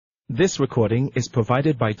This recording is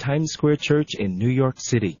provided by Times Square Church in New York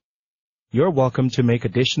City. You're welcome to make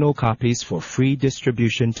additional copies for free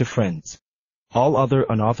distribution to friends. All other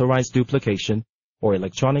unauthorized duplication or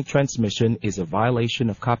electronic transmission is a violation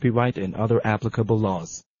of copyright and other applicable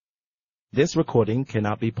laws. This recording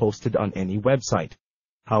cannot be posted on any website.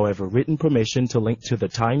 However, written permission to link to the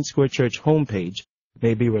Times Square Church homepage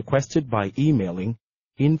may be requested by emailing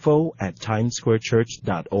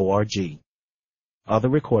info@timessquarechurch.org. Other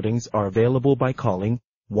recordings are available by calling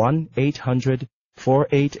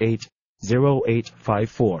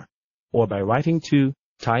 1-800-488-0854 or by writing to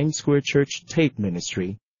Times Square Church Tape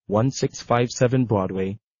Ministry, 1657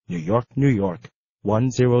 Broadway, New York, New York,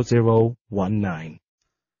 10019.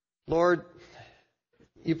 Lord,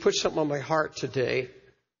 you put something on my heart today.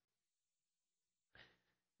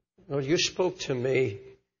 Lord, you spoke to me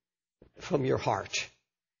from your heart.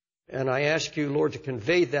 And I ask you, Lord, to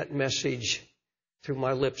convey that message through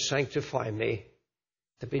my lips. Sanctify me.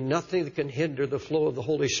 There be nothing that can hinder the flow of the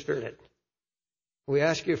Holy Spirit. We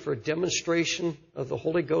ask you for a demonstration of the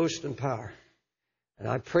Holy Ghost and power. And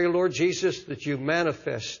I pray, Lord Jesus, that you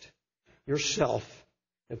manifest yourself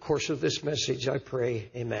in the course of this message. I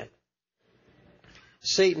pray, amen.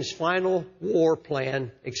 Satan's final war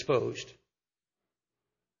plan exposed.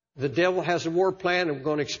 The devil has a war plan, and we're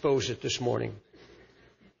going to expose it this morning.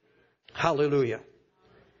 Hallelujah.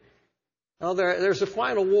 Now, there's a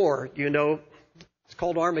final war, you know. It's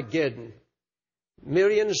called Armageddon.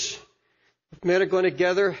 Millions of men are going to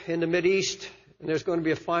gather in the Mideast, and there's going to be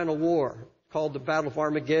a final war called the Battle of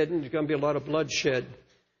Armageddon. There's going to be a lot of bloodshed.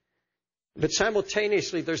 But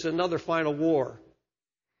simultaneously, there's another final war.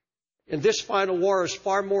 And this final war is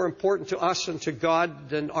far more important to us and to God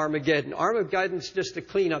than Armageddon. Armageddon's just a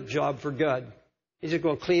cleanup job for God. He's just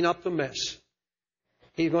going to clean up the mess.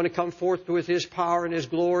 He's going to come forth with His power and His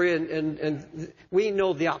glory, and we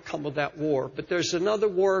know the outcome of that war. But there's another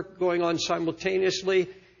war going on simultaneously,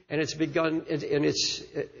 and it's begun, and it's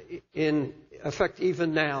in effect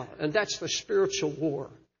even now. And that's the spiritual war.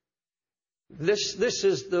 This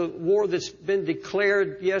is the war that's been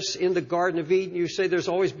declared, yes, in the Garden of Eden. You say there's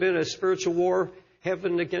always been a spiritual war,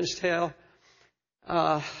 heaven against hell.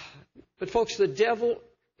 But folks, the devil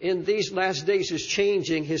in these last days is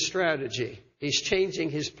changing his strategy. He's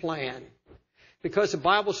changing his plan. Because the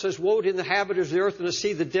Bible says, woe to the inhabitants of the earth and the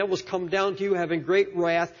sea, the devil's come down to you having great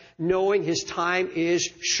wrath, knowing his time is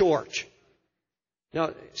short.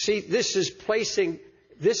 Now, see, this is placing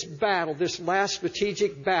this battle, this last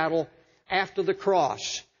strategic battle, after the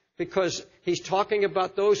cross. Because he's talking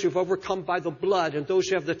about those who've overcome by the blood and those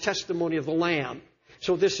who have the testimony of the Lamb.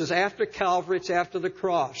 So this is after Calvary, it's after the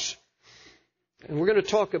cross. And we're going to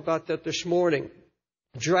talk about that this morning.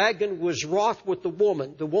 Dragon was wroth with the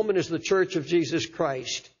woman. The woman is the church of Jesus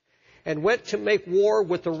Christ. And went to make war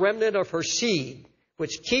with the remnant of her seed,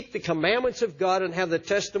 which keep the commandments of God and have the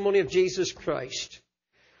testimony of Jesus Christ.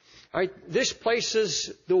 All right, this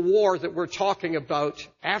places the war that we're talking about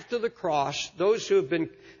after the cross, those who have been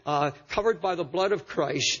covered by the blood of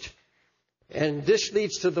Christ. And this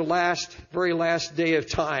leads to the very last day of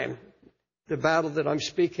time, the battle that I'm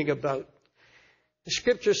speaking about. The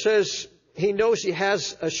Scripture says he knows he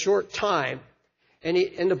has a short time.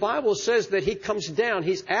 And the Bible says that he comes down.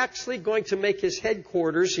 He's actually going to make his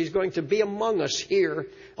headquarters. He's going to be among us here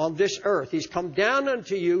on this earth. He's come down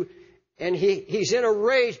unto you, and he's in a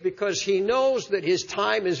rage because he knows that his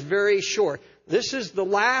time is very short. This is the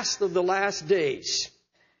last of the last days.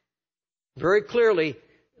 Very clearly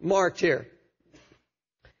marked here.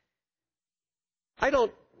 I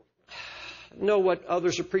don't know what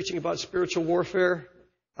others are preaching about spiritual warfare.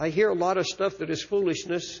 I hear a lot of stuff that is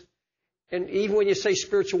foolishness. And even when you say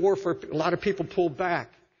spiritual warfare, a lot of people pull back.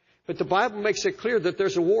 But the Bible makes it clear that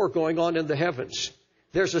there's a war going on in the heavens.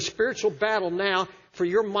 There's a spiritual battle now for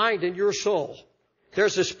your mind and your soul.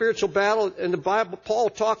 There's a spiritual battle in the Bible. Paul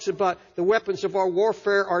talks about the weapons of our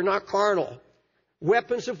warfare are not carnal.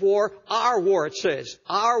 Weapons of war, our war, it says.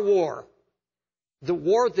 Our war. The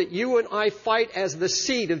war that you and I fight as the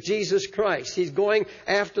seed of Jesus Christ. He's going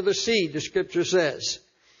after the seed, the Scripture says.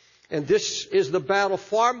 And this is the battle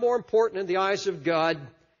far more important in the eyes of God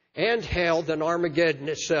and hell than Armageddon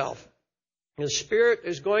itself. The Spirit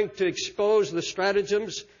is going to expose the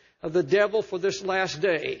stratagems of the devil for this last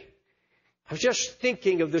day. I was just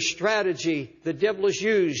thinking of the strategy the devil has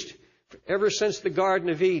used ever since the Garden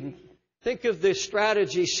of Eden. Think of the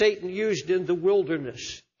strategy Satan used in the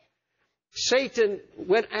wilderness. Satan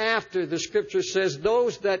went after, the Scripture says,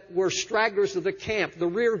 those that were stragglers of the camp, the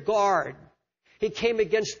rear guard. He came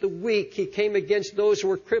against the weak. He came against those who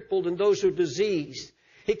were crippled and those who were diseased.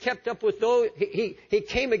 He kept up with those. He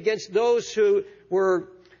came against those who were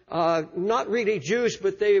not really Jews,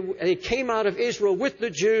 but they came out of Israel with the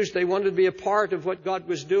Jews. They wanted to be a part of what God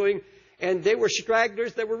was doing. And they were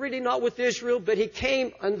stragglers. They were really not with Israel, but he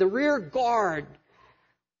came on the rear guard,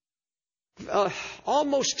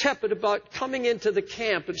 almost tepid about coming into the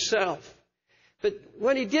camp itself. But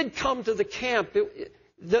when he did come to the camp,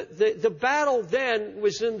 the battle then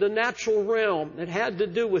was in the natural realm. It had to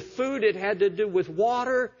do with food. It had to do with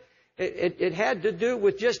water. It had to do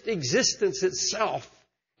with just existence itself.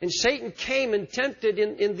 And Satan came and tempted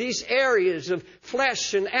in these areas of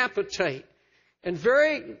flesh and appetite. And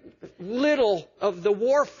very little of the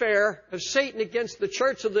warfare of Satan against the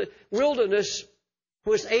church of the wilderness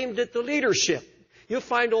was aimed at the leadership. You'll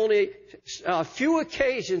find only a few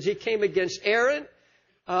occasions he came against Aaron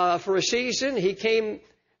for a season. He came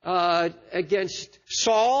against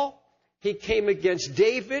Saul. He came against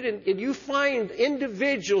David. And you find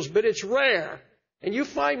individuals, but it's rare. And you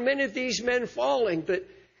find many of these men falling. But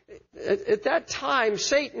at that time,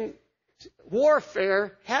 Satan's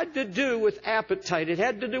warfare had to do with appetite. It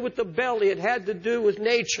had to do with the belly. It had to do with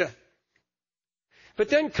nature. But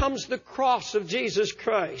then comes the cross of Jesus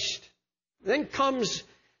Christ. Then comes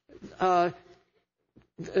a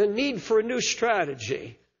need for a new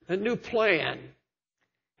strategy, a new plan.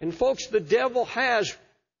 And folks, the devil has,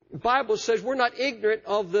 the Bible says we're not ignorant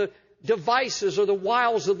of the devices or the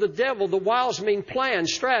wiles of the devil. The wiles mean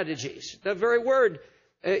plans, strategies. That very word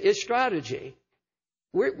is strategy.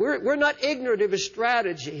 We're not ignorant of his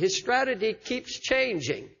strategy. His strategy keeps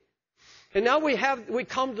changing. And now we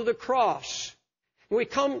come to the cross. We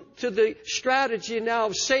come to the strategy now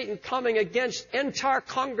of Satan coming against entire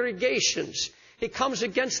congregations. He comes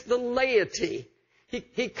against the laity.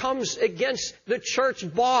 He comes against the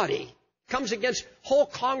church body. He comes against whole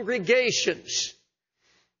congregations.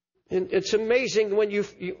 And it's amazing when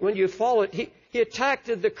you follow it. He attacked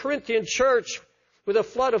the Corinthian church with a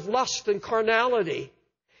flood of lust and carnality.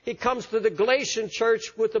 He comes to the Galatian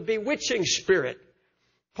church with a bewitching spirit.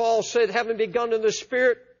 Paul said, having begun in the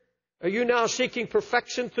Spirit, are you now seeking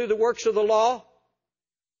perfection through the works of the law?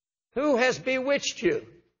 Who has bewitched you?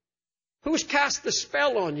 Who's cast the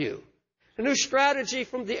spell on you? A new strategy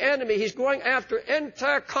from the enemy. He's going after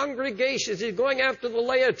entire congregations. He's going after the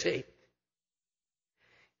laity.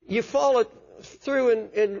 You follow it through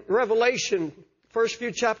in Revelation, first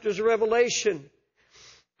few chapters of Revelation.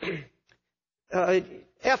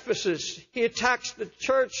 Ephesus, he attacks the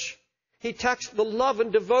church. He attacks the love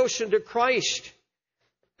and devotion to Christ.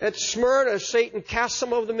 At Smyrna, Satan cast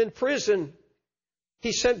some of them in prison.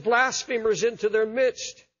 He sent blasphemers into their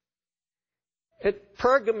midst. At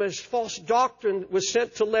Pergamos, false doctrine was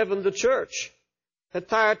sent to leaven the church. At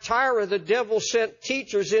Thyatira, the devil sent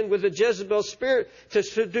teachers in with a Jezebel spirit to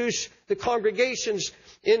seduce the congregations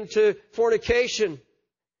into fornication.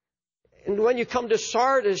 And when you come to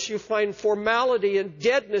Sardis, you find formality and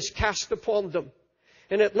deadness cast upon them.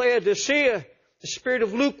 And at Laodicea, the spirit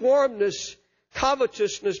of lukewarmness,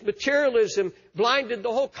 covetousness, materialism blinded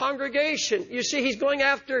the whole congregation. You see, he's going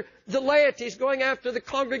after the laity. He's going after the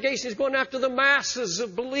congregation. He's going after the masses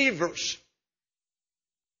of believers.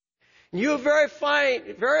 You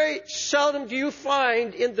very seldom do you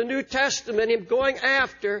find in the New Testament him going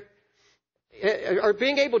after or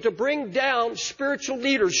being able to bring down spiritual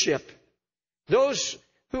leadership. Those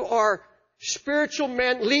who are spiritual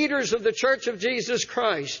men, leaders of the Church of Jesus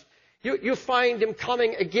Christ. You find him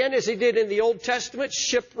coming again as he did in the Old Testament,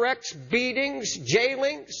 shipwrecks, beatings,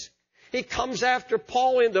 jailings. He comes after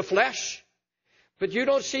Paul in the flesh. But you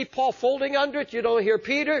don't see Paul folding under it. You don't hear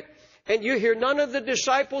Peter. And you hear none of the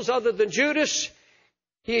disciples other than Judas.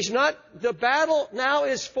 The battle now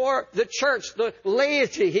is for the church, the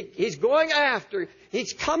laity. He's going after.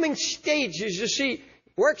 He's coming stages. You see,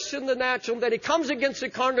 works in the natural. Then he comes against the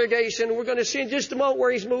congregation. And we're going to see in just a moment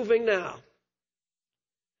where he's moving now.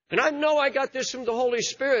 And I know I got this from the Holy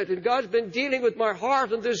Spirit, and God's been dealing with my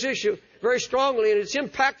heart on this issue very strongly, and it's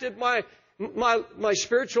impacted my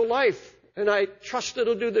spiritual life. And I trust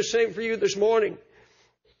it'll do the same for you this morning.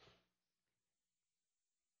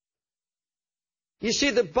 You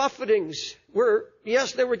see, the buffetings were,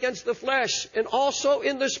 yes, they were against the flesh, and also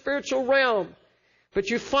in the spiritual realm. But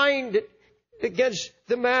you find it against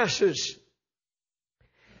the masses.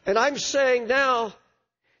 And I'm saying now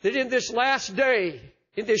that in this last day,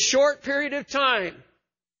 in this short period of time,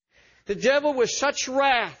 the devil with such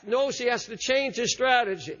wrath knows he has to change his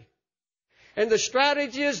strategy. And the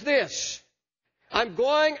strategy is this. I'm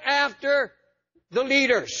going after the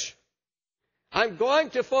leaders. I'm going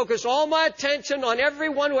to focus all my attention on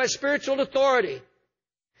everyone who has spiritual authority.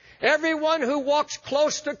 Everyone who walks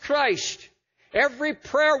close to Christ. Every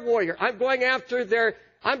prayer warrior. I'm going after their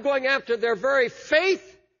very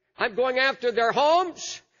faith. I'm going after their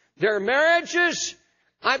homes, their marriages.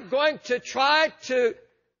 I'm going to try to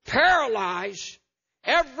paralyze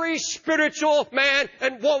every spiritual man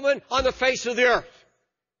and woman on the face of the earth.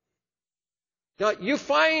 Now, you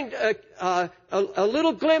find a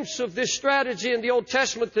little glimpse of this strategy in the Old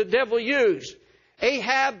Testament the devil used.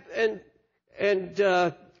 Ahab and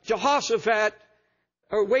Jehoshaphat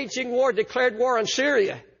are waging war, declared war on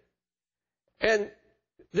Syria. And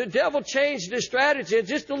the devil changed his strategy. It's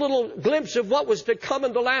just a little glimpse of what was to come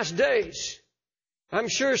in the last days. I'm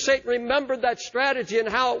sure Satan remembered that strategy and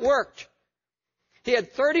how it worked. He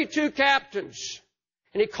had 32 captains,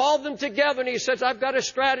 and he called them together, and he says, I've got a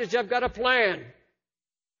strategy, I've got a plan.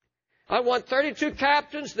 I want 32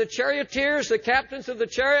 captains, the charioteers, the captains of the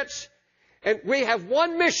chariots, and we have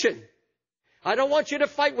one mission. I don't want you to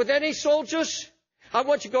fight with any soldiers. I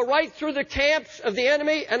want you to go right through the camps of the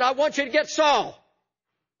enemy, and I want you to get Saul.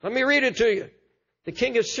 Let me read it to you. The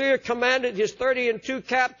king of Syria commanded his 32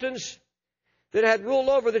 captains that had rule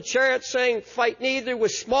over the chariots, saying, fight neither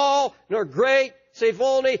with small nor great, save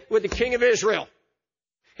only with the king of Israel.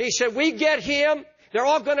 He said, we get him, they're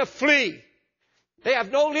all going to flee. They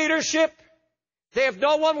have no leadership. They have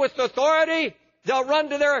no one with authority. They'll run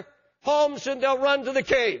to their homes and they'll run to the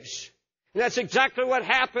caves. And that's exactly what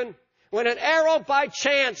happened when an arrow by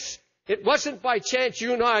chance, it wasn't by chance,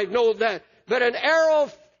 you and I know that, but an arrow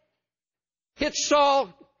hits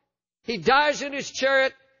Saul. He dies in his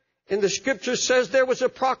chariot. And the scripture says there was a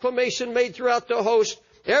proclamation made throughout the host.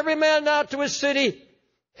 Every man now to his city,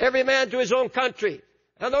 every man to his own country.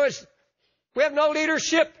 In other words, we have no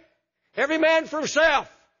leadership. Every man for himself.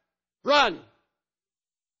 Run.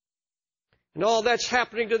 And all that's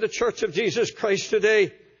happening to the Church of Jesus Christ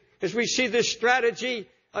today as we see this strategy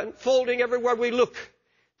unfolding everywhere we look.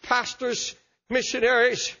 Pastors,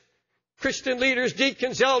 missionaries, Christian leaders,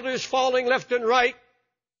 deacons, elders falling left and right.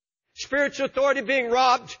 Spiritual authority being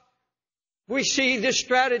robbed. We see this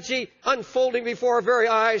strategy unfolding before our very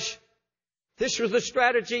eyes. This was the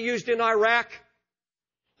strategy used in Iraq.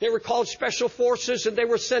 They were called Special Forces, and they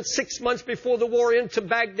were sent 6 months before the war into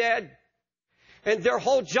Baghdad. And their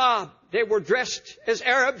whole job, they were dressed as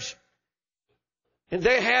Arabs, and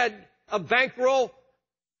they had a bankroll,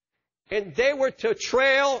 and they were to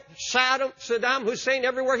trail Saddam Hussein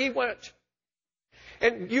everywhere he went.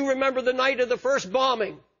 And you remember the night of the first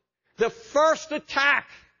bombing. The first attack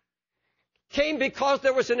came because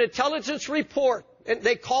there was an intelligence report, and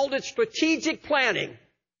they called it strategic planning.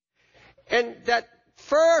 And that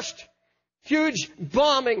first huge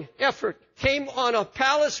bombing effort came on a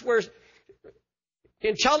palace where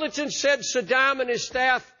intelligence said Saddam and his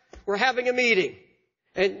staff were having a meeting.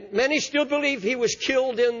 And many still believe he was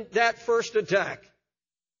killed in that first attack.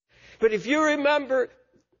 But if you remember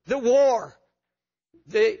the war,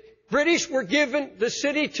 the British were given the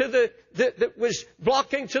city that was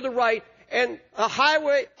blocking to the right, and a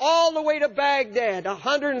highway all the way to Baghdad,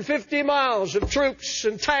 150 miles of troops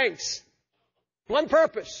and tanks. One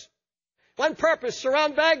purpose.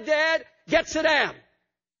 Surround Baghdad, get Saddam.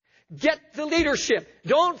 Get the leadership.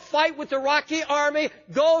 Don't fight with the Iraqi army.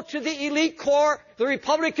 Go to the elite corps, the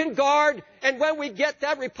Republican Guard, and when we get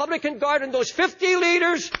that Republican Guard and those 50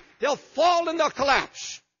 leaders, they'll fall and they'll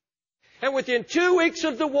collapse. And within 2 weeks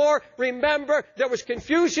of the war, remember, there was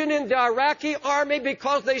confusion in the Iraqi army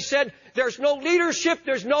because they said, there's no leadership,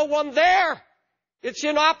 there's no one there. It's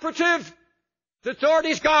inoperative. The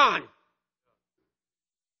authority's gone.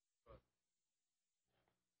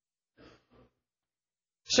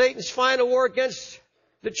 Satan's final war against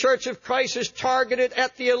the Church of Christ is targeted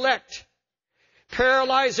at the elect.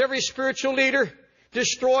 Paralyze every spiritual leader.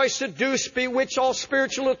 Destroy, seduce, bewitch all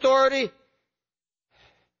spiritual authority.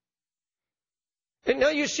 And now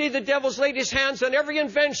you see the devil's laid his hands on every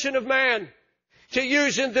invention of man to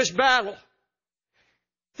use in this battle.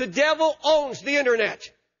 The devil owns the internet.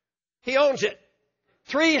 He owns it.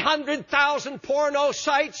 300,000 porno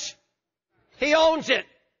sites. He owns it.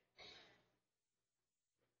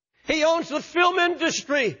 He owns the film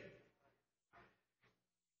industry.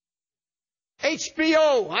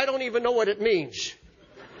 HBO, I don't even know what it means.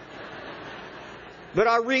 But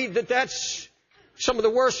I read that that's some of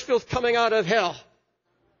the worst filth coming out of hell.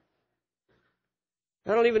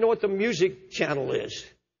 I don't even know what the music channel is.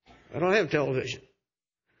 I don't have television.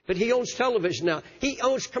 But he owns television now. He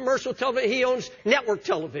owns commercial television. He owns network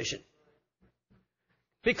television.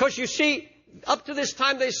 Because you see, up to this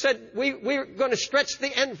time they said, we're going to stretch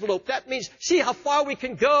the envelope. That means see how far we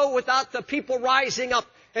can go without the people rising up,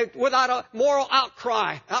 without a moral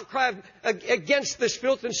outcry against this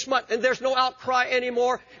filth and smut. And there's no outcry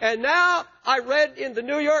anymore. And now I read in the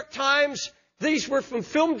New York Times, these were from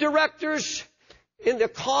film directors in the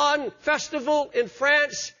Cannes festival in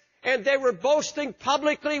France, and they were boasting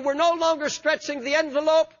publicly, we're no longer stretching the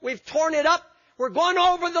envelope, we've torn it up, we're going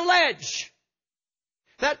over the ledge.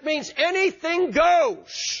 That means anything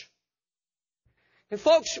goes. And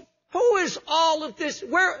folks, who is all of this?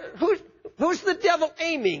 Who's the devil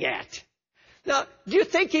aiming at? Now, do you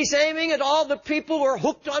think he's aiming at all the people who are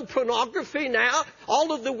hooked on pornography now?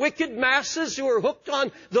 All of the wicked masses who are hooked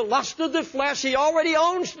on the lust of the flesh? He already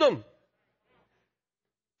owns them.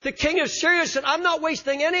 The king of Syria said, I'm not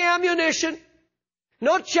wasting any ammunition,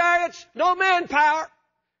 no chariots, no manpower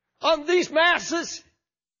on these masses.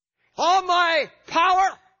 All my power,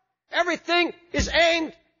 everything is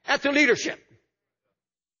aimed at the leadership.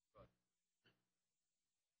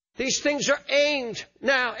 These things are aimed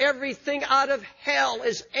now. Everything out of hell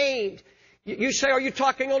is aimed. You say, are you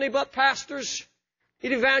talking only about pastors?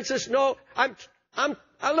 Evangelists? No,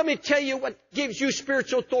 let me tell you what gives you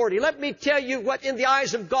spiritual authority. Let me tell you what in the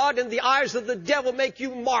eyes of God and the eyes of the devil make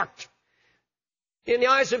you marked. In the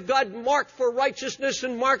eyes of God, marked for righteousness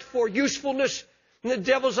and marked for usefulness. In the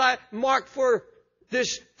devil's eye, marked for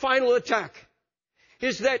this final attack.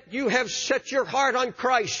 Is that you have set your heart on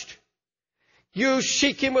Christ. You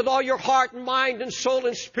seek Him with all your heart and mind and soul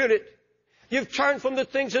and spirit. You've turned from the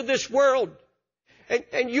things of this world.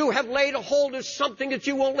 And you have laid a hold of something that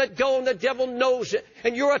you won't let go, and the devil knows it.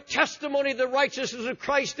 And you're a testimony of the righteousness of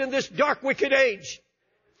Christ in this dark, wicked age.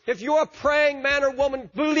 If you're a praying man or woman,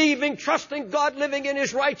 believing, trusting God, living in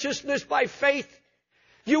His righteousness by faith,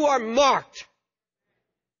 you are marked.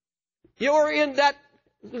 You're in that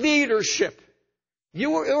leadership.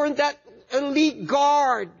 You're in that elite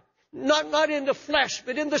guard. Not in the flesh,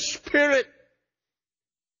 but in the spirit.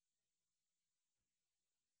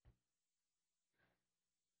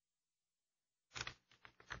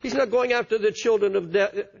 He's not going after the children of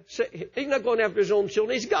death. He's not going after his own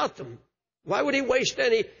children. He's got them. Why would he waste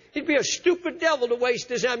any? He'd be a stupid devil to waste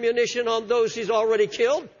his ammunition on those he's already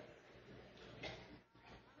killed.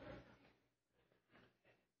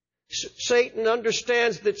 Satan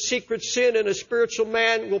understands that secret sin in a spiritual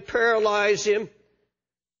man will paralyze him.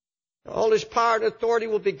 All his power and authority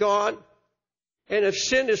will be gone. And if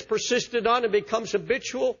sin is persisted on and becomes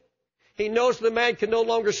habitual, he knows the man can no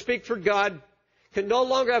longer speak for God, can no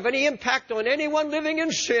longer have any impact on anyone living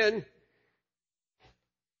in sin.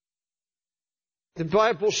 The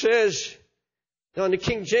Bible says, on the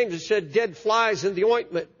King James it said dead flies in the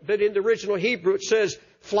ointment, but in the original Hebrew it says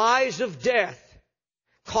flies of death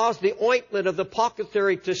cause the ointment of the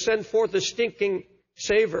apothecary to send forth a stinking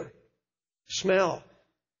savor, smell.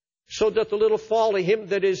 So doth the little folly him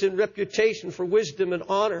that is in reputation for wisdom and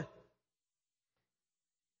honor.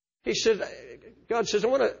 He said, God says, I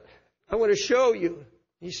want to show you.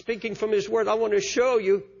 He's speaking from His Word. I want to show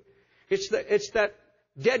you. It's that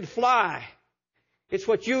dead fly. It's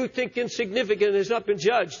what you think insignificant has not been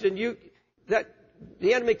judged. And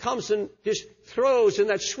the enemy comes and just throws in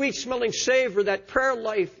that sweet smelling savor, that prayer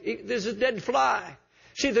life. There's a dead fly.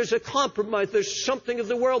 See, there's a compromise. There's something of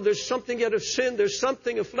the world. There's something yet of sin. There's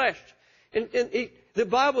something of flesh. And the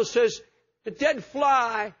Bible says the dead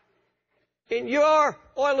fly in your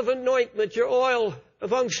oil of anointment, your oil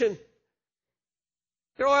of unction,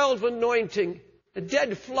 your oil of anointing, the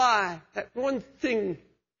dead fly, that one thing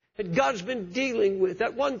that God's been dealing with,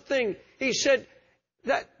 that one thing. He said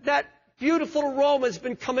that beautiful aroma has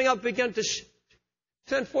been coming up, began to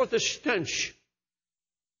send forth a stench.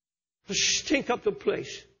 To stink up the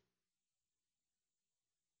place.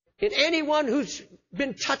 And anyone who's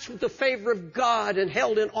been touched with the favor of God and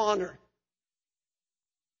held in honor.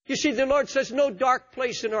 You see, the Lord says no dark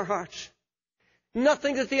place in our hearts.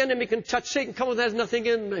 Nothing that the enemy can touch. Satan comes, has nothing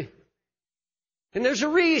in me. And there's a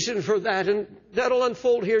reason for that, and that'll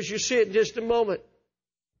unfold here as you see it in just a moment.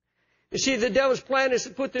 You see, the devil's plan is to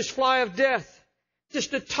put this fly of death,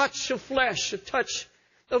 just a touch of flesh, a touch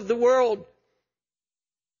of the world.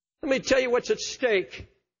 Let me tell you what's at stake.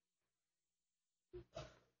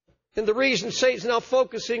 And the reason Satan's now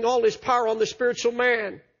focusing all his power on the spiritual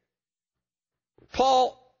man.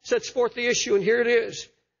 Paul sets forth the issue, and here it is.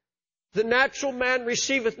 The natural man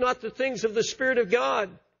receiveth not the things of the Spirit of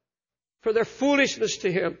God, for their foolishness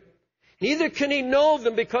to him. Neither can he know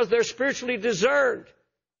them, because they're spiritually discerned.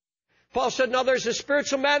 Paul said, now there's a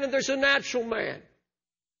spiritual man and there's a natural man.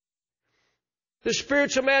 The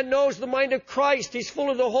spiritual man knows the mind of Christ. He's full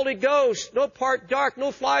of the Holy Ghost. No part dark,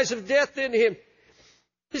 no flies of death in him.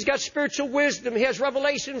 He's got spiritual wisdom. He has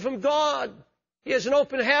revelation from God. He has an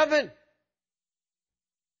open heaven.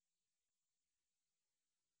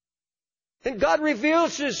 And God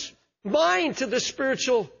reveals His mind to the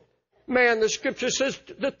spiritual man. The Scripture says,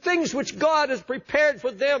 the things which God has prepared for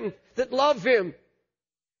them that love Him.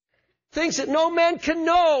 Things that no man can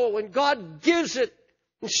know, and God gives it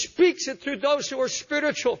and speaks it through those who are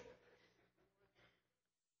spiritual.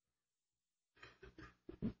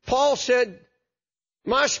 Paul said,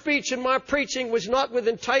 my speech and my preaching was not with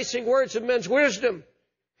enticing words of men's wisdom,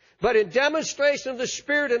 but in demonstration of the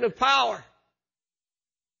Spirit and of power.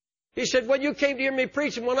 He said, when you came to hear me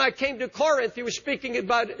preach, and when I came to Corinth, he was speaking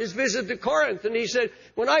about his visit to Corinth, and he said,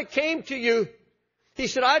 when I came to you, he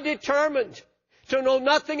said, I determined to know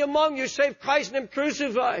nothing among you save Christ and Him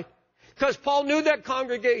crucified. Because Paul knew that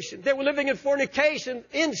congregation. They were living in fornication,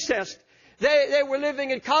 incest. They were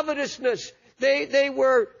living in covetousness. They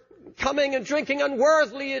were coming and drinking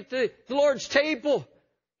unworthily at the Lord's table.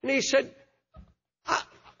 And he said,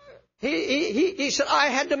 he said, I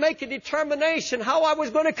had to make a determination how I was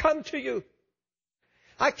going to come to you.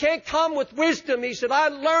 I can't come with wisdom. He said, I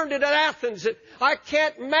learned it at Athens that I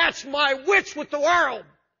can't match my wits with the world.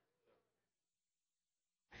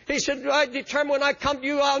 He said, I determined when I come to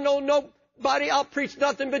you, I'll know nobody. I'll preach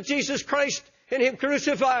nothing but Jesus Christ and Him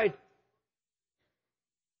crucified.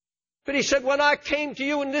 But he said, when I came to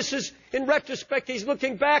you, and this is in retrospect, he's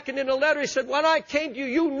looking back, and in a letter he said, when I came to you,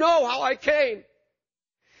 you know how I came.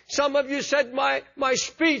 Some of you said my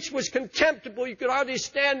speech was contemptible. You could hardly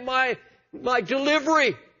stand my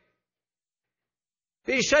delivery.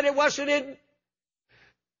 He said it wasn't in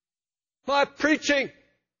my preaching.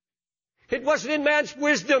 It wasn't in man's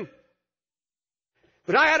wisdom.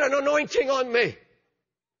 But I had an anointing on me.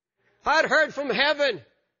 I had heard from heaven.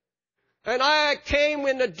 And I came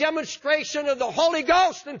in the demonstration of the Holy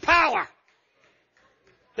Ghost and power.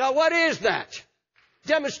 Now what is that?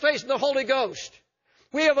 Demonstration of the Holy Ghost.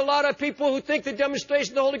 We have a lot of people who think the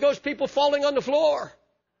demonstration of the Holy Ghost, people falling on the floor.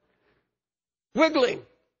 Wiggling.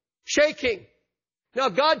 Shaking. Now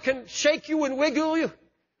God can shake you and wiggle you.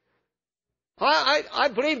 I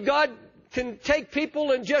believe God can take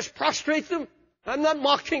people and just prostrate them. I'm not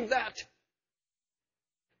mocking that.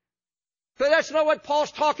 But that's not what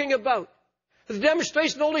Paul's talking about. The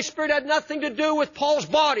demonstration of the Holy Spirit had nothing to do with Paul's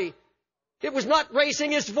body. It was not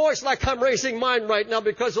raising his voice like I'm raising mine right now,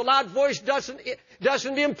 because a loud voice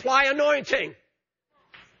doesn't imply anointing.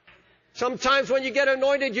 Sometimes when you get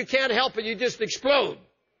anointed, you can't help it. You just explode.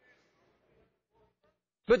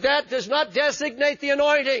 But that does not designate the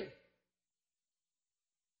anointing.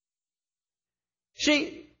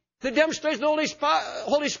 See, the demonstration of the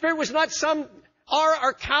Holy Spirit was not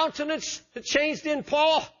our countenance that changed in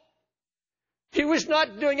Paul. He was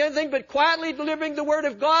not doing anything but quietly delivering the Word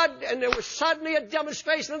of God, and there was suddenly a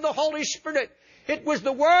demonstration of the Holy Spirit. It was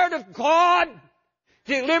the Word of God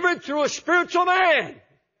delivered through a spiritual man.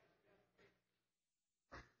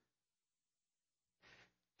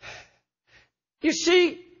 You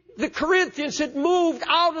see, the Corinthians had moved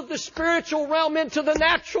out of the spiritual realm into the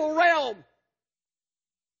natural realm.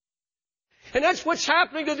 And that's what's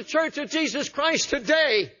happening to the Church of Jesus Christ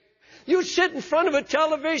today. You sit in front of a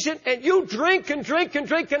television and you drink and drink and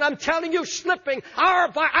drink, and I'm telling you, slipping hour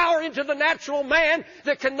by hour into the natural man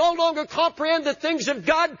that can no longer comprehend the things of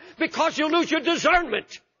God because you lose your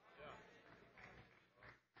discernment.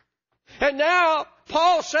 And now,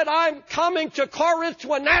 Paul said, I'm coming to Corinth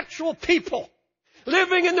to a natural people.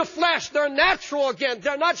 Living in the flesh. They're natural again.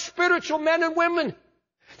 They're not spiritual men and women.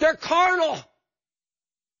 They're carnal.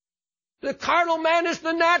 The carnal man is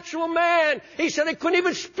the natural man. He said he couldn't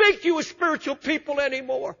even speak to you as spiritual people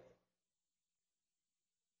anymore.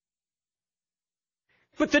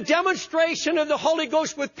 But the demonstration of the Holy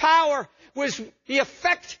Ghost with power was the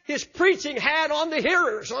effect his preaching had on the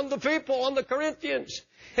hearers, on the people, on the Corinthians.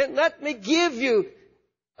 And let me give you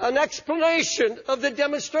an explanation of the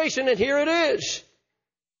demonstration, and here it is.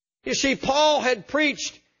 You see, Paul had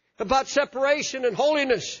preached about separation and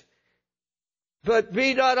holiness. But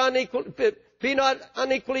be not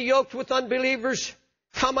unequally yoked with unbelievers.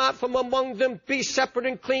 Come out from among them. Be separate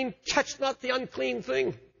and clean. Touch not the unclean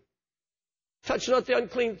thing. Touch not the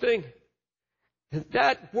unclean thing. And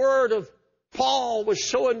that word of Paul was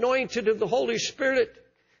so anointed of the Holy Spirit.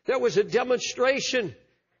 There was a demonstration.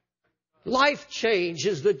 Life change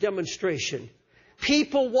is the demonstration.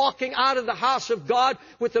 People walking out of the house of God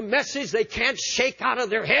with a message they can't shake out of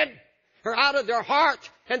their head or out of their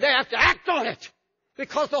heart, and they have to act on it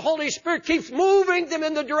because the Holy Spirit keeps moving them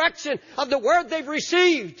in the direction of the word they've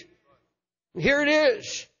received. And here it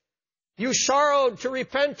is. You sorrowed to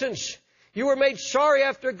repentance. You were made sorry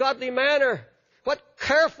after a godly manner. What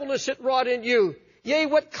carefulness it wrought in you. Yea,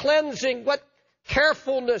 what cleansing, what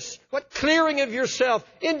carefulness, what clearing of yourself,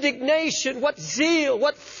 indignation, what zeal,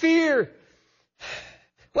 what fear.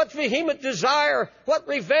 what vehement desire, what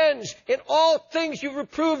revenge. In all things you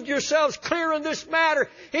reproved yourselves clear in this matter.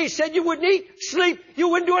 He said you wouldn't eat, sleep, you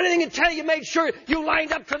wouldn't do anything until you made sure you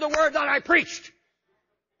lined up to the word that I preached.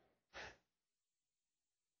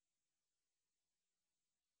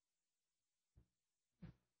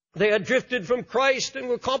 They had drifted from Christ and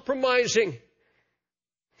were compromising.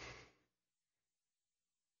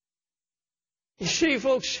 You see,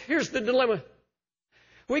 folks, here's the dilemma.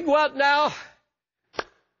 We go out now.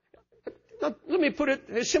 Let me put it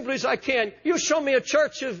as simply as I can. You show me a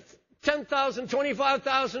church of 10,000,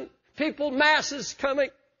 25,000 people, masses coming.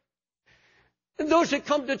 And those that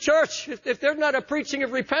come to church, if they're not a preaching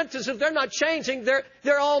of repentance, if they're not changing,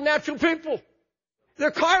 they're all natural people. They're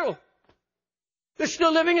carnal. They're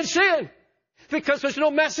still living in sin. Because there's no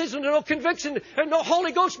message and no conviction and no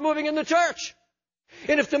Holy Ghost moving in the church.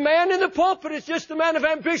 And if the man in the pulpit is just a man of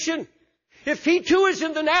ambition, if he too is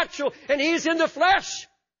in the natural and he is in the flesh,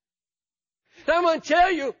 I'm going to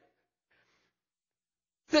tell you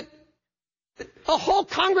that a whole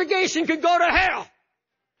congregation could go to hell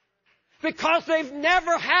because they've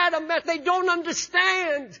never had a message. They don't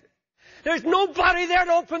understand. There's nobody there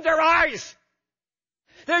to open their eyes.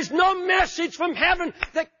 There's no message from heaven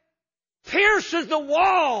that pierces the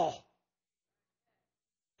wall.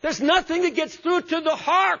 There's nothing that gets through to the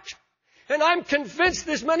heart. And I'm convinced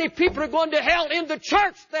as many people are going to hell in the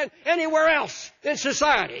church than anywhere else in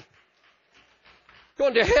society.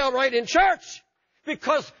 Going to hell right in church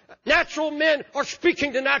because natural men are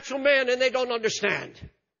speaking to natural men and they don't understand.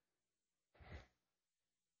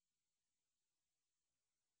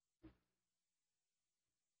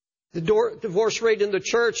 The divorce rate in the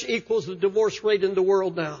church equals the divorce rate in the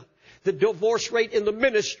world now. The divorce rate in the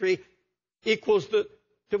ministry equals the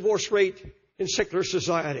divorce rate in secular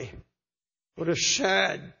society. What a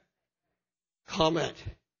sad comment.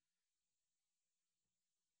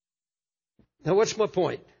 Now, what's my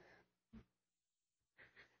point?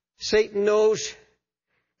 Satan knows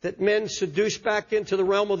that men seduced back into the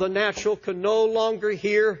realm of the natural can no longer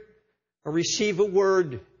hear or receive a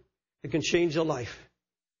word that can change a life.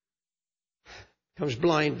 Becomes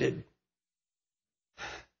blinded.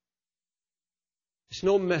 There's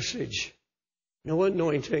no message, no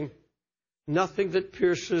anointing, nothing that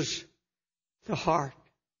pierces the heart.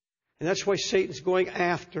 And that's why Satan's going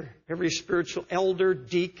after every spiritual elder,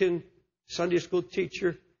 deacon, Sunday school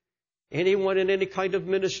teacher, anyone in any kind of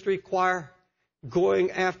ministry, choir,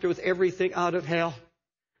 going after with everything out of hell.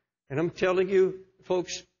 And I'm telling you,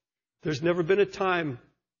 folks, there's never been a time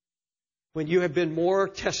when you have been more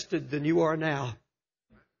tested than you are now.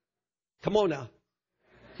 Come on now.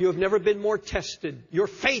 You have never been more tested. Your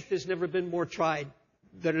faith has never been more tried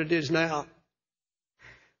than it is now.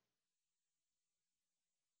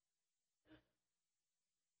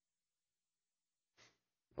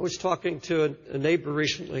 I was talking to a neighbor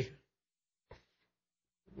recently.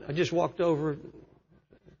 I just walked over,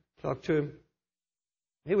 talked to him.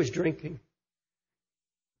 He was drinking.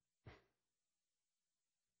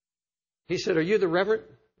 He said, "Are you the Reverend?"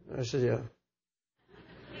 I said, "Yeah."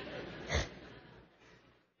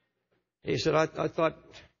 He said, I thought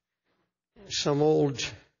some old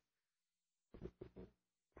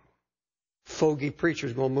fogey preacher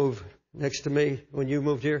was going to move next to me when you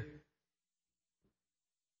moved here.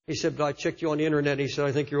 He said, "But I checked you on the internet." He said,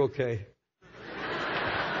 "I think you're okay."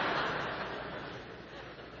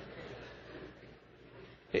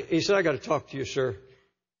 He said, "I got to talk to you, sir."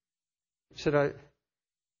 He said,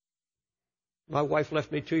 my wife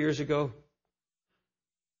left me 2 years ago.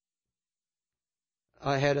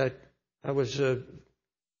 I was a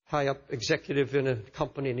high-up executive in a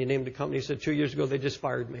company, and he named the company. He said, 2 years ago, they just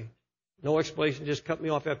fired me. No explanation, just cut me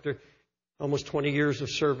off after almost 20 years of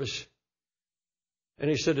service. And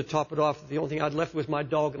he said, to top it off, the only thing I'd left was my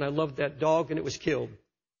dog, and I loved that dog, and it was killed.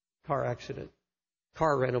 Car accident.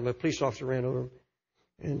 Car ran over him. A police officer ran over him.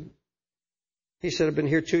 And he said, "I've been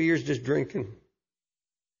here 2 years just drinking."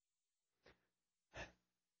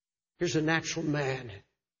 Here's a natural man.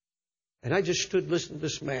 And I just stood listening to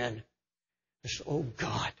this man. I said, "Oh,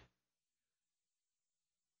 God.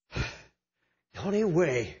 The only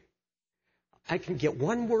way I can get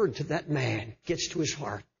one word to that man gets to his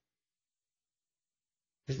heart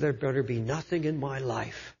is there better be nothing in my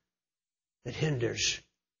life that hinders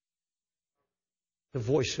the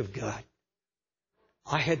voice of God.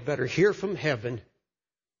 I had better hear from heaven.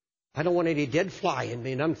 I don't want any dead fly in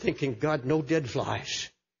me." And I'm thinking, God, no dead flies.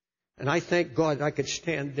 And I thank God I could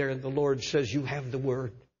stand there and the Lord says, "You have the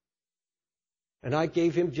word." And I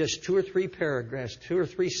gave him just 2 or 3 paragraphs, 2 or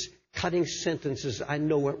 3 cutting sentences I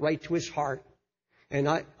know went right to his heart. And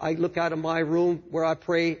I look out of my room where I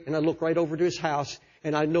pray and I look right over to his house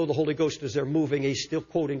And I know the Holy Ghost, as they're moving, He's still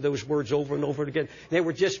quoting those words over and over again. They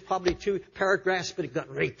were just probably 2 paragraphs, but it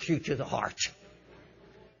got right through to the heart.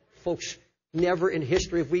 Folks, never in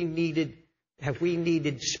history have we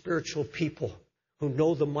needed spiritual people who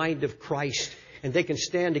know the mind of Christ, and they can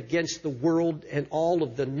stand against the world and all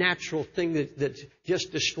of the natural thing that's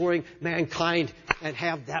just destroying mankind, and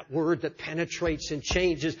have that word that penetrates and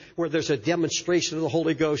changes, where there's a demonstration of the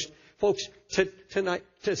Holy Ghost. Folks, tonight,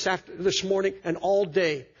 this morning, and all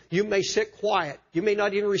day, you may sit quiet. You may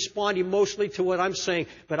not even respond emotionally to what I'm saying,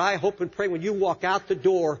 but I hope and pray when you walk out the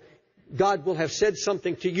door, God will have said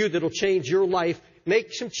something to you that will change your life.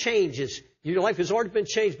 Make some changes. Your life has already been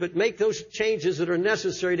changed, but make those changes that are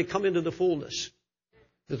necessary to come into the fullness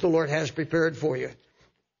that the Lord has prepared for you.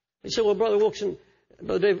 You say, well, Brother Wilkerson,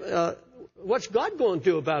 Brother Dave, what's God going to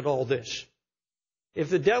do about all this? If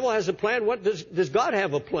the devil has a plan, what does God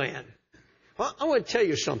have a plan? Well, I want to tell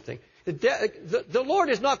you something. The Lord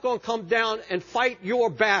is not going to come down and fight your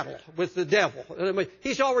battle with the devil.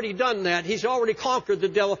 He's already done that. He's already conquered the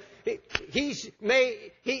devil. He's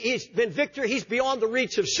been victor. He's beyond the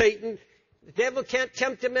reach of Satan. The devil can't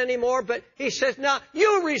tempt him anymore, but He says, now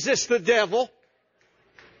you resist the devil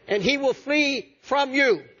and he will flee from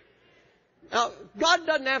you. Now, God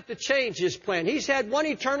doesn't have to change His plan. He's had one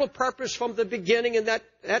eternal purpose from the beginning, and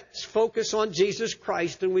that's focus on Jesus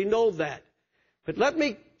Christ, and we know that. But let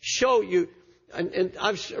me show you, and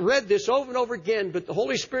I've read this over and over again, but the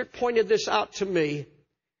Holy Spirit pointed this out to me.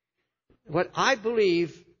 What I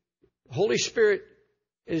believe the Holy Spirit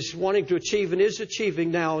is wanting to achieve and is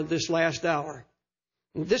achieving now in this last hour.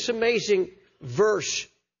 This amazing verse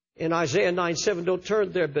in Isaiah 9:7, don't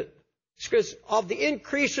turn there, but it says, of the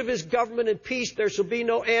increase of His government and peace there shall be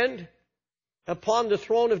no end upon the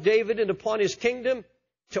throne of David and upon His kingdom,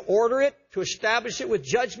 to order it, to establish it with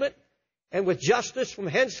judgment and with justice from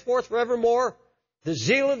henceforth forevermore. The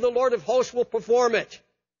zeal of the Lord of hosts will perform it.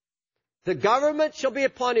 The government shall be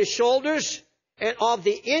upon His shoulders, and of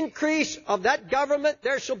the increase of that government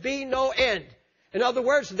there shall be no end. In other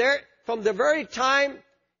words, from the very time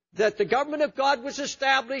that the government of God was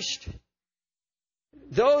established,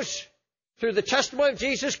 those through the testimony of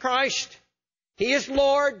Jesus Christ, He is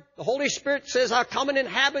Lord. The Holy Spirit says, I'll come and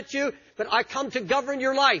inhabit you, but I come to govern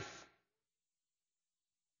your life.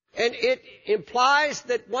 And it implies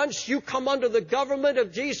that once you come under the government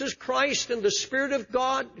of Jesus Christ and the Spirit of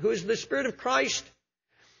God, who is the Spirit of Christ,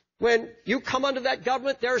 when you come under that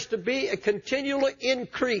government, there's to be a continual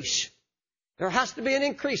increase. There has to be an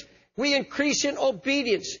increase. We increase in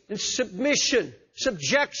obedience, in submission,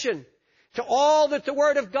 subjection to all that the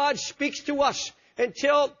Word of God speaks to us,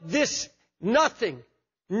 until nothing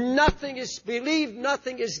is believed,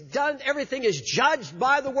 nothing is done, everything is judged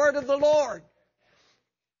by the Word of the Lord,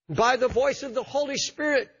 by the voice of the Holy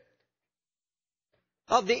Spirit,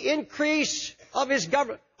 of the increase of His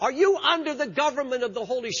government. Are you under the government of the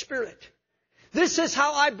Holy Spirit? This is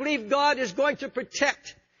how I believe God is going to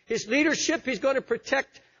protect His leadership. He's going to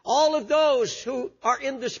protect all of those who are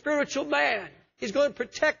in the spiritual man. He's going to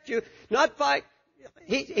protect you, not by...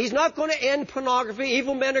 He's not going to end pornography.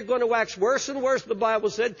 Evil men are going to wax worse and worse, the Bible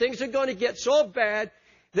said. Things are going to get so bad.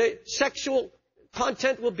 The sexual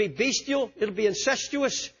content will be bestial. It'll be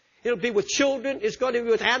incestuous. It'll be with children. It's going to be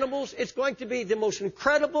with animals. It's going to be the most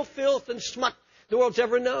incredible filth and smut the world's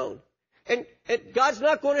ever known. And God's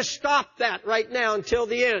not going to stop that right now until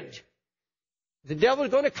the end. The devil is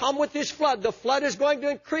going to come with this flood. The flood is going to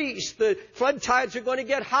increase. The flood tides are going to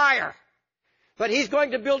get higher. But He's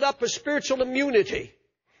going to build up a spiritual immunity.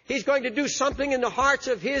 He's going to do something in the hearts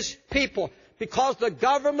of His people, because the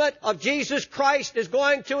government of Jesus Christ is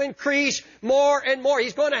going to increase more and more.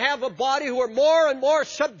 He's going to have a body who are more and more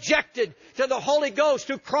subjected to the Holy Ghost,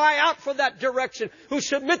 who cry out for that direction, who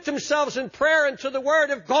submit themselves in prayer unto the Word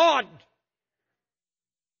of God.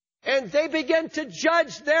 And they begin to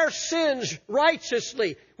judge their sins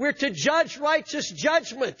righteously. We're to judge righteous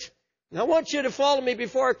judgment. Now, I want you to follow me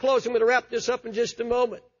before I close. I'm going to wrap this up in just a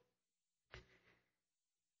moment.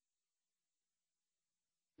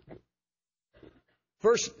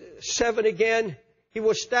 Verse 7 again, He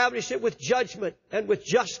will establish it with judgment and with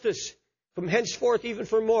justice from henceforth even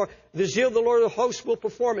for more. The zeal of the Lord of hosts will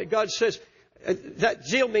perform it. God says, that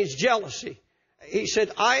zeal means jealousy. He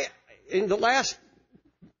said, in the last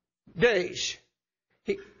days,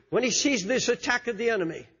 when He sees this attack of the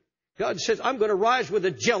enemy, God says, I'm going to rise with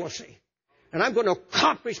a jealousy, and I'm going to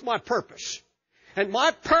accomplish my purpose. And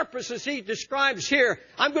my purpose, as He describes here,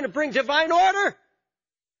 I'm going to bring divine order,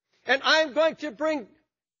 and I'm going to bring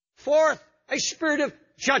forth a spirit of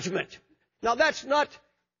judgment. Now, that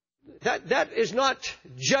is not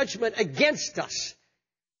judgment against us.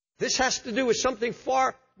 This has to do with something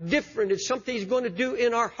far different. It's something He's going to do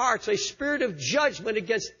in our hearts. A spirit of judgment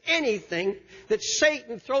against anything that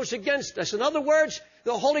Satan throws against us. In other words,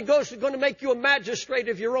 the Holy Ghost is going to make you a magistrate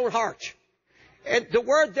of your own heart. And the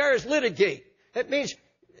word there is litigate. That means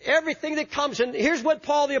everything that comes. And here's what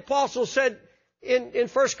Paul the Apostle said in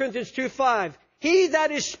 1 Corinthians 2:5. He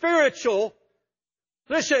that is spiritual,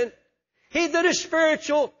 listen, he that is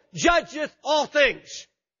spiritual judgeth all things.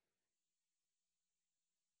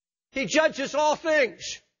 He judges all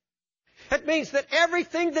things. That means that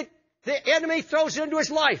everything that the enemy throws into his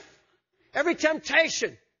life, every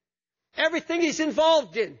temptation, everything he's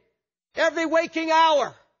involved in, every waking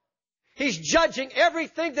hour, he's judging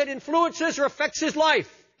everything that influences or affects his life.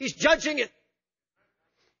 He's judging it.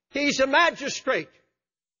 He's a magistrate.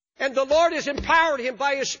 And the Lord has empowered him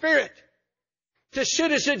by His Spirit to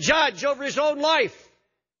sit as a judge over his own life.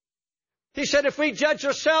 He said, if we judge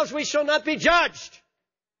ourselves, we shall not be judged.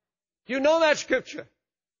 You know that scripture.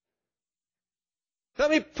 Let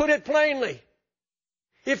me put it plainly.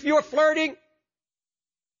 If you're flirting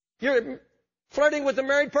with a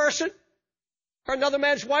married person, or another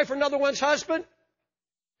man's wife, or another one's husband,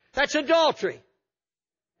 that's adultery.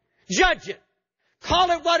 Judge it.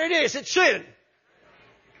 Call it what it is. It's sin.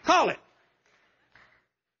 Call it.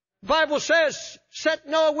 The Bible says, set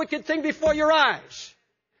no wicked thing before your eyes.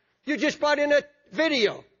 You just brought in a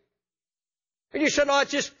video. And you said, oh,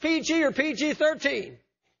 it's just PG or PG-13.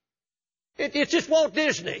 It's just Walt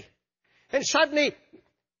Disney. And suddenly,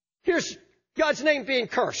 here's God's name being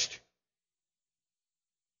cursed.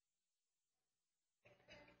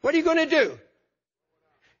 What are you going to do?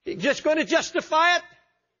 You just going to justify it?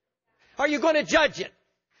 Or are you going to judge it?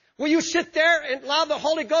 Will you sit there and allow the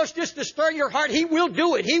Holy Ghost just to stir your heart? He will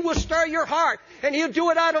do it. He will stir your heart. And He'll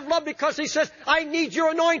do it out of love because He says, I need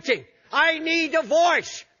your anointing. I need a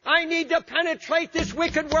voice. I need to penetrate this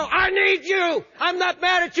wicked world. I need you. I'm not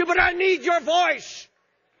mad at you, but I need your voice.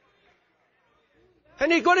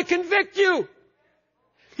 And He's going to convict you.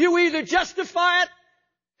 You either justify it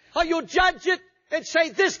or you'll judge it and say,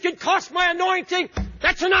 this could cost my anointing.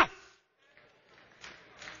 That's enough.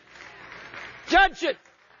 Judge it.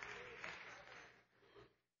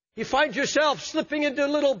 You find yourself slipping into a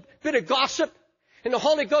little bit of gossip, and the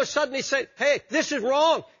Holy Ghost suddenly says, hey, this is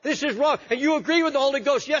wrong. This is wrong. And you agree with the Holy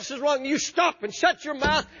Ghost. Yes, this is wrong. And you stop and shut your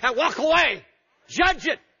mouth and walk away. Judge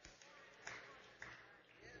it.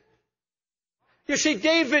 You see,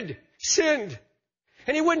 David sinned,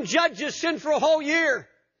 and he wouldn't judge his sin for a whole year.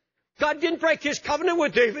 God didn't break His covenant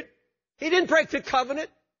with David. He didn't break the covenant.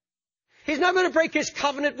 He's not going to break His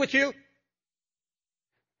covenant with you.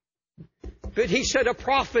 But He said a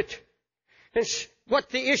prophet. And what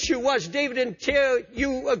the issue was, David, until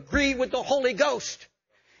you agree with the Holy Ghost,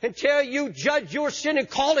 until you judge your sin and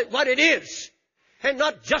call it what it is, and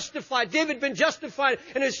not justify. David had been justified,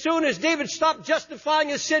 and as soon as David stopped justifying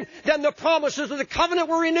his sin, then the promises of the covenant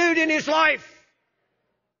were renewed in his life.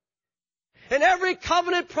 And every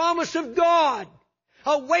covenant promise of God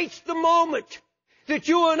awaits the moment that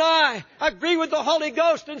you and I agree with the Holy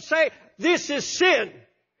Ghost and say, this is sin.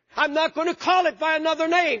 I'm not going to call it by another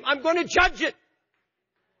name. I'm going to judge it.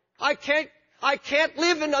 I can't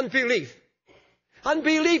live in unbelief.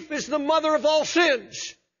 Unbelief is the mother of all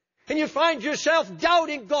sins. And you find yourself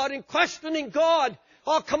doubting God and questioning God.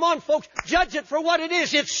 Oh, come on, folks. Judge it for what it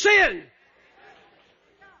is. It's sin.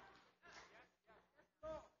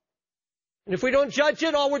 And if we don't judge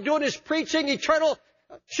it, all we're doing is preaching eternal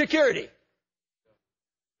security.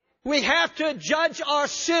 We have to judge our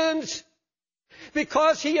sins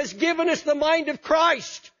because He has given us the mind of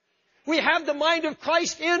Christ. We have the mind of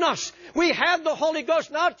Christ in us. We have the Holy Ghost.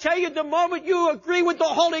 And I'll tell you, the moment you agree with the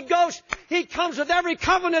Holy Ghost, He comes with every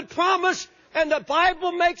covenant promise, and the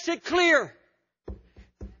Bible makes it clear.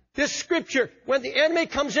 This scripture, when the enemy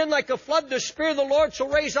comes in like a flood, the Spirit of the Lord shall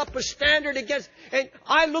raise up a standard against. And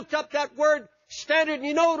I looked up that word standard, and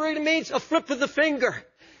you know what it really means? A flip of the finger.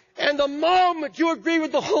 And the moment you agree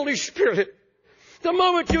with the Holy Spirit, the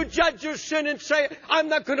moment you judge your sin and say, I'm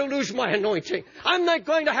not going to lose my anointing. I'm not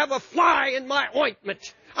going to have a fly in my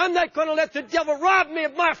ointment. I'm not going to let the devil rob me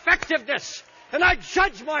of my effectiveness. And I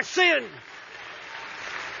judge my sin.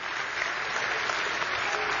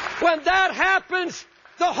 When that happens,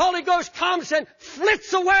 the Holy Ghost comes and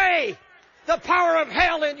flits away the power of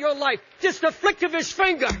hell in your life. Just a flick of His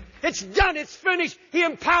finger. It's done. It's finished. He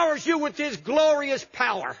empowers you with His glorious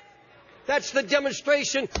power. That's the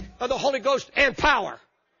demonstration of the Holy Ghost and power.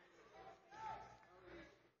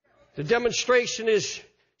 The demonstration is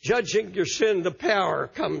judging your sin. The power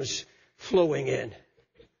comes flowing in.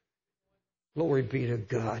 Glory be to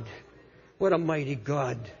God. What a mighty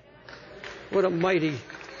God. What a mighty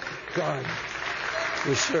God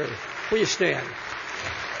we serve. Will you stand?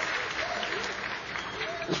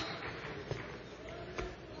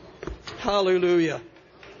 Hallelujah.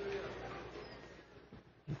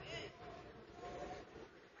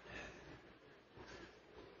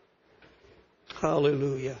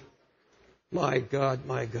 Hallelujah. My God,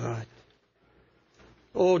 my God.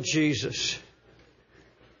 Oh, Jesus.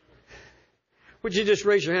 Would you just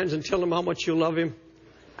raise your hands and tell Him how much you love Him?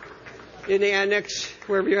 In the annex,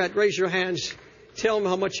 wherever you're at, raise your hands. Tell Him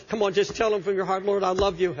how much. Come on, just tell Him from your heart, Lord, I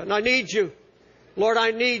love you and I need you. Lord,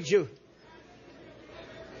 I need you.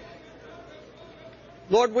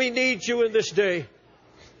 Lord, we need you in this day.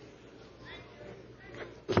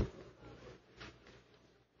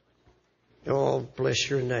 Oh, bless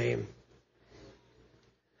your name.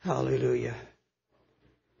 Hallelujah.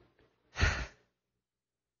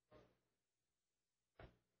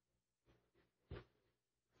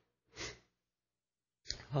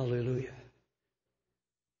 Hallelujah.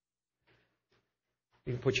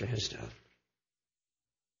 You can put your hands down.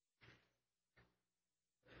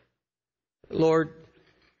 Lord,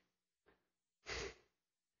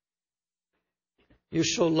 you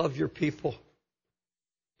so love your people.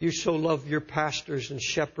 You so love your pastors and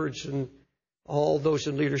shepherds and all those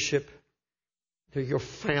in leadership. They're your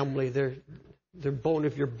family. They're bone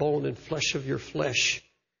of your bone and flesh of your flesh.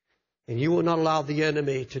 And you will not allow the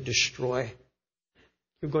enemy to destroy.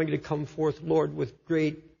 You're going to come forth, Lord, with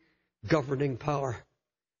great governing power.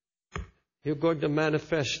 You're going to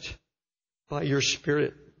manifest by your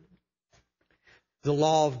Spirit the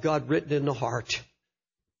law of God written in the heart,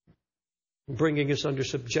 bringing us under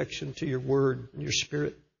subjection to your word and your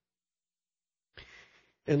Spirit.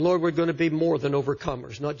 And Lord, we're going to be more than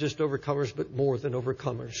overcomers, not just overcomers, but more than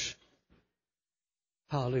overcomers.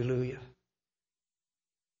 Hallelujah.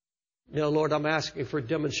 Now, Lord, I'm asking for a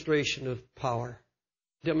demonstration of power,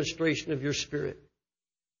 demonstration of your Spirit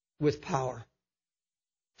with power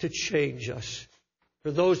to change us.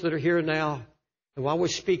 For those that are here now, and while we're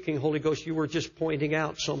speaking, Holy Ghost, you were just pointing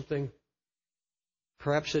out something.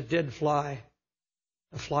 Perhaps a dead fly,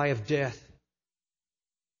 a fly of death.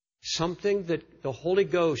 Something that the Holy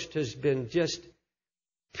Ghost has been just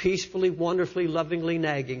peacefully, wonderfully, lovingly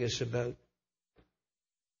nagging us about.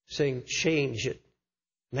 Saying, change it.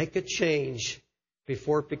 Make a change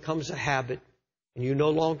before it becomes a habit and you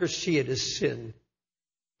no longer see it as sin.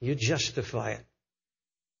 You justify it.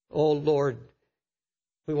 Oh, Lord,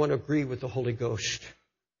 we want to agree with the Holy Ghost.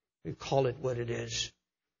 We call it what it is.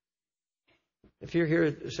 If you're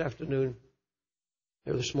here this afternoon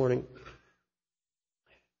or this morning,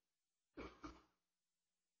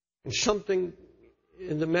 and something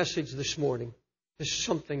in the message this morning, just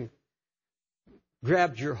something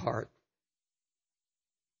grabbed your heart.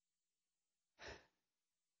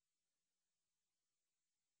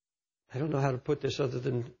 I don't know how to put this other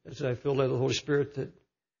than as I feel led of the Holy Spirit that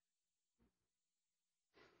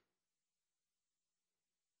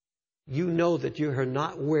you know that you are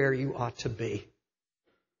not where you ought to be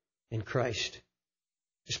in Christ.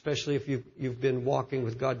 Especially if you've been walking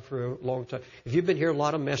with God for a long time. If you've been hearing a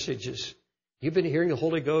lot of messages, you've been hearing the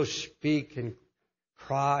Holy Ghost speak and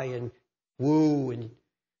cry and woo and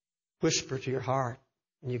whisper to your heart,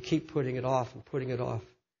 and you keep putting it off and putting it off.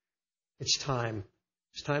 It's time.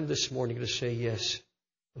 It's time this morning to say yes to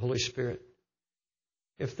the Holy Spirit.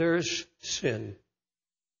 If there's sin,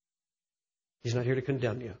 He's not here to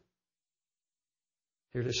condemn you.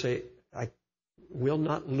 Here to say, I will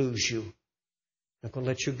not lose you. I'm not going to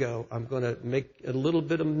let you go. I'm going to make a little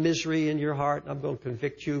bit of misery in your heart. I'm going to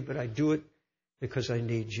convict you, but I do it because I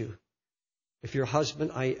need you. If you're a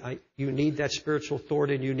husband, you need that spiritual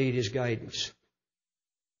authority and you need His guidance.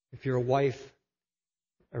 If you're a wife,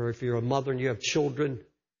 or if you're a mother and you have children,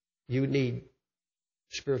 you need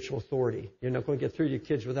spiritual authority. You're not going to get through your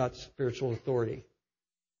kids without spiritual authority.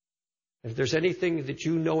 If there's anything that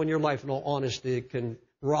you know in your life, in all honesty, that can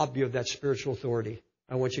rob you of that spiritual authority,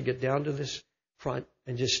 I want you to get down to this front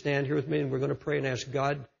and just stand here with me, and we're going to pray and ask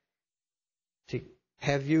God to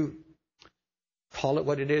have you call it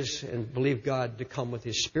what it is and believe God to come with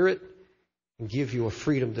His Spirit and give you a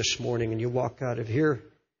freedom this morning, and you walk out of here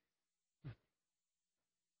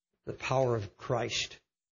the power of Christ.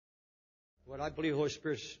 What I believe the Holy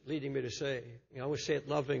Spirit's leading me to say, I want to say it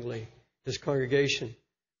lovingly, this congregation.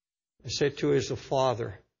 I say it to you as a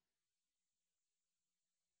father.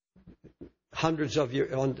 Hundreds of you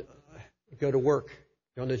go to work,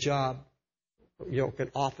 you're on the job, you work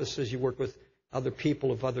in offices, you work with other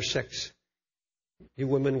people of other sex. You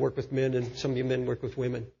women work with men, and some of you men work with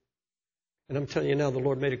women. And I'm telling you now, the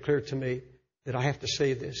Lord made it clear to me that I have to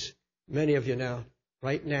say this. Many of you now,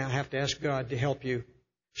 right now, have to ask God to help you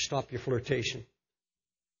stop your flirtation.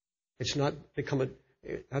 It's not become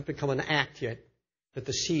an act yet, but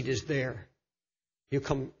the seed is there. You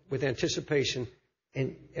come with anticipation,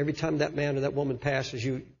 and every time that man or that woman passes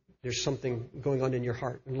you, there's something going on in your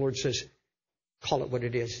heart. And the Lord says, call it what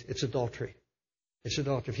it is. It's adultery. It's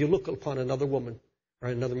adultery. If you look upon another woman or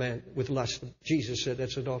another man with lust, Jesus said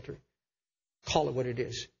that's adultery. Call it what it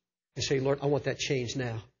is. And say, Lord, I want that change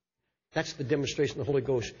now. That's the demonstration of the Holy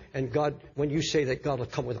Ghost. And God, when you say that, God will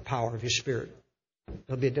come with the power of His Spirit.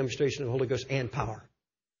 There'll be a demonstration of the Holy Ghost and power.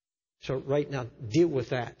 So right now, deal with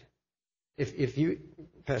that. If you,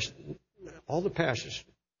 Pastor, all the pastors,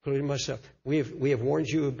 including myself, we have warned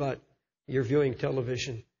you about your viewing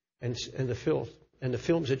television and the filth and the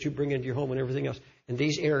films that you bring into your home and everything else in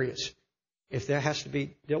these areas. If that has to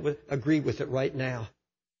be dealt with, agree with it right now.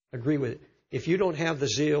 Agree with it. If you don't have the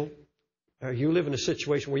zeal, or you live in a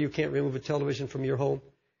situation where you can't remove a television from your home,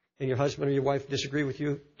 and your husband or your wife disagree with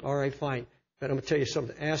you, all right, fine. But I'm going to tell you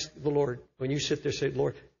something. Ask the Lord, when you sit there, say,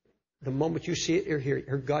 Lord, the moment you see it or hear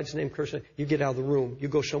God's name cursed, you get out of the room. You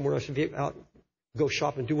go somewhere else. You get out, go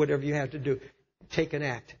shopping, do whatever you have to do. Take an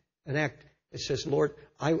act. An act that says, Lord,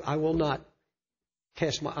 I will not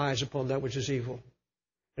cast my eyes upon that which is evil.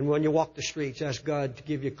 And when you walk the streets, ask God to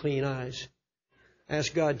give you clean eyes.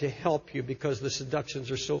 Ask God to help you because the seductions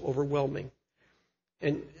are so overwhelming.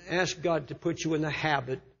 And ask God to put you in the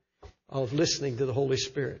habit of listening to the Holy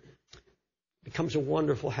Spirit. It becomes a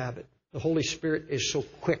wonderful habit. The Holy Spirit is so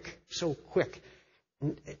quick, so quick.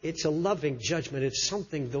 It's a loving judgment. It's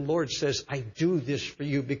something the Lord says, I do this for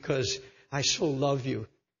you because I so love you.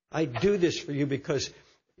 I do this for you because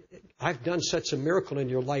I've done such a miracle in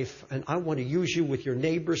your life, and I want to use you with your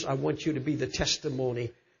neighbors. I want you to be the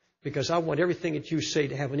testimony because I want everything that you say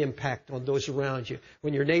to have an impact on those around you.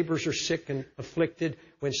 When your neighbors are sick and afflicted,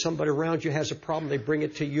 when somebody around you has a problem, they bring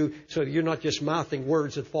it to you so you're not just mouthing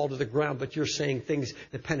words that fall to the ground, but you're saying things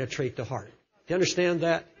that penetrate the heart. Do you understand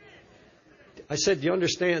that? I said, do you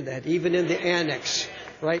understand that? Even in the annex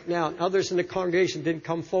right now, others in the congregation didn't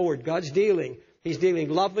come forward. God's dealing. He's dealing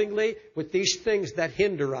lovingly with these things that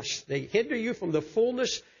hinder us. They hinder you from the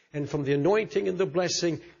fullness and from the anointing and the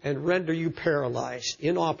blessing and render you paralyzed,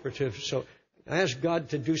 inoperative. So ask God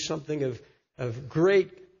to do something of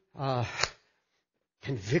great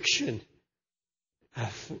conviction,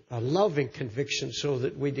 a loving conviction so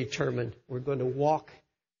that we determine we're going to walk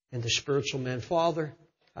in the spiritual man. Father,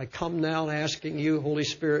 I come now asking you, Holy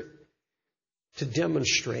Spirit, to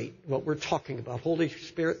demonstrate what we're talking about. Holy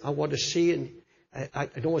Spirit, I want to see, and I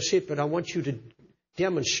don't want to see it, but I want you to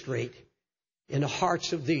demonstrate in the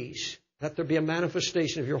hearts of these. Let there be a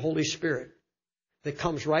manifestation of your Holy Spirit that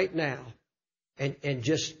comes right now and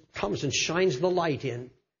just comes and shines the light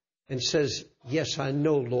in and says, yes, I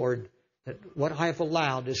know, Lord, that what I have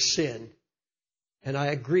allowed is sin. And I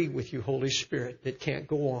agree with you, Holy Spirit. It can't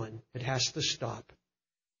go on. It has to stop.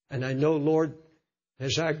 And I know, Lord,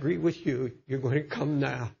 as I agree with you, you're going to come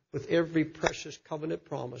now with every precious covenant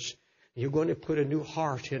promise. You're going to put a new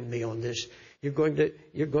heart in me on this. You're going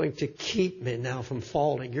to keep me now from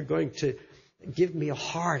falling. You're going to give me a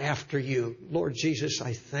heart after you. Lord Jesus,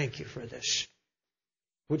 I thank you for this.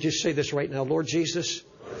 Would you say this right now? Lord Jesus,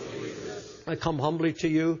 I come humbly to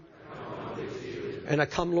you. And I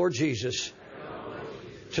come, Lord Jesus,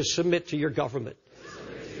 to submit to your government.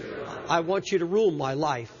 I want you to rule my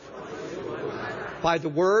life by the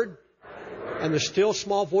word and the still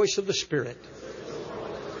small voice of the Spirit.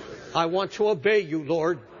 I want to obey you,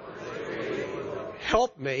 Lord.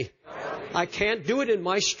 Help me. I can't do it in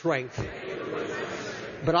my strength.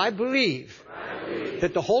 But I believe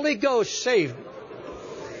that the Holy Ghost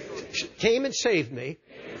came and saved me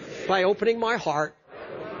by opening my heart.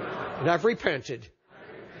 And I've repented.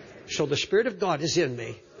 So the Spirit of God is in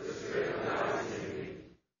me.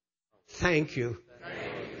 Thank you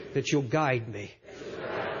that you'll guide me.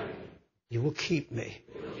 You will keep me.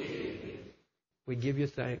 We give you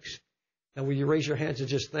thanks. Now, will you raise your hands and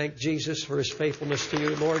just thank Jesus for His faithfulness to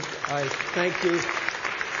you? Lord, I thank you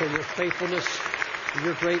for your faithfulness and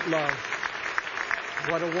your great love.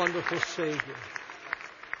 What a wonderful Savior.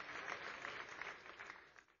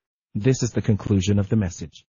 This is the conclusion of the message.